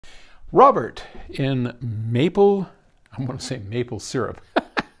Robert in I want to say maple syrup,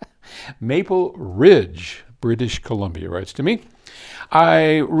 Maple Ridge, British Columbia, writes to me.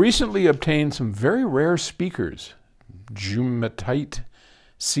 I recently obtained some very rare speakers, Jumatite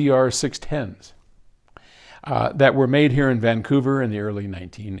CR610s, that were made here in Vancouver in the early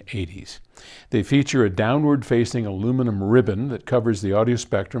 1980s. They feature a downward-facing aluminum ribbon that covers the audio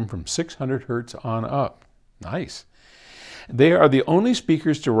spectrum from 600 hertz on up. Nice. They are the only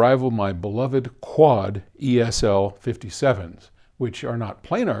speakers to rival my beloved quad ESL 57s, which are not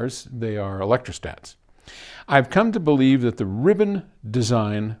planars, they are electrostats. I've come to believe that the ribbon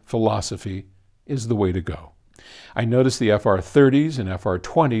design philosophy is the way to go. I noticed the FR30s and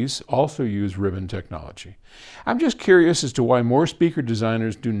FR20s also use ribbon technology. I'm just curious as to why more speaker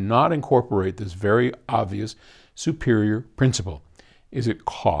designers do not incorporate this very obvious superior principle. Is it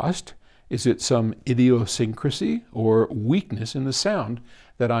cost? Is it some idiosyncrasy or weakness in the sound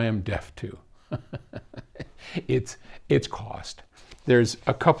that I am deaf to? It's cost. There's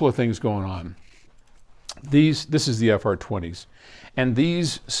a couple of things going on. This is the FR20s, and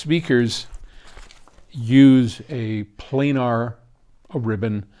these speakers use a planar, a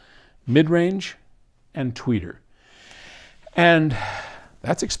ribbon, mid-range, and tweeter. And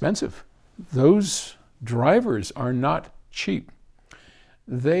that's expensive. Those drivers are not cheap.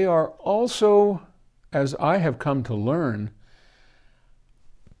 They are also, as I have come to learn,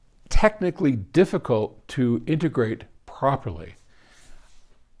 technically difficult to integrate properly.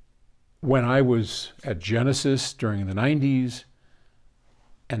 When I was at Genesis during the 90s,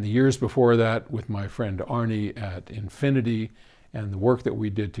 and the years before that with my friend Arnie at Infinity, and the work that we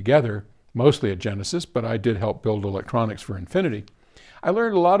did together, mostly at Genesis, but I did help build electronics for Infinity, I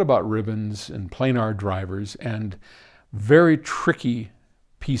learned a lot about ribbons and planar drivers and very tricky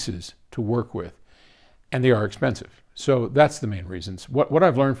pieces to work with, and they are expensive. So that's the main reasons. What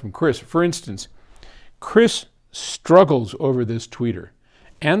I've learned from Chris, for instance, Chris struggles over this tweeter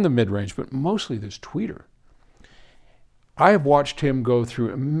and the mid-range, but mostly this tweeter. I have watched him go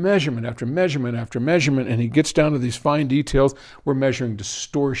through measurement after measurement after measurement, and he gets down to these fine details. We're measuring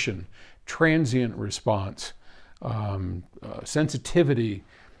distortion, transient response, sensitivity,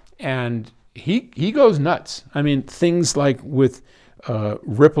 and he goes nuts. I mean, things like with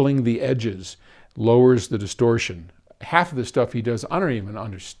rippling the edges lowers the distortion. Half of the stuff he does, I don't even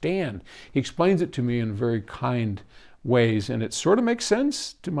understand. He explains it to me in very kind ways, and it sort of makes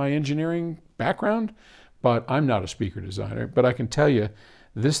sense to my engineering background, but I'm not a speaker designer. But I can tell you,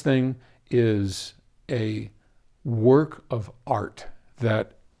 this thing is a work of art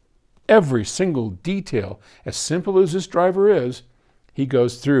that every single detail, as simple as this driver is, he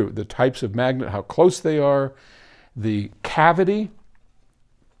goes through. The types of magnet, how close they are, the cavity,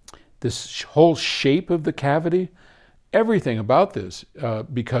 this whole shape of the cavity, everything about this,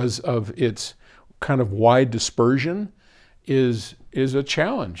 because of its kind of wide dispersion, is a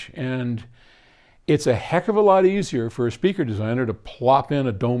challenge. And it's a heck of a lot easier for a speaker designer to plop in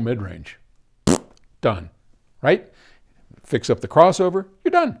a dome mid-range. Done, right? Fix up the crossover,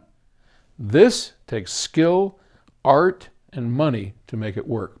 you're done. This takes skill, art, and money to make it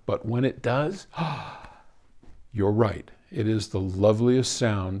work. But when it does, you're right. It is the loveliest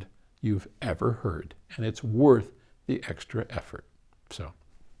sound you've ever heard, and it's worth the extra effort. So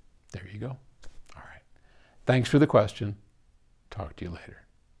there you go. All right. Thanks for the question. Talk to you later.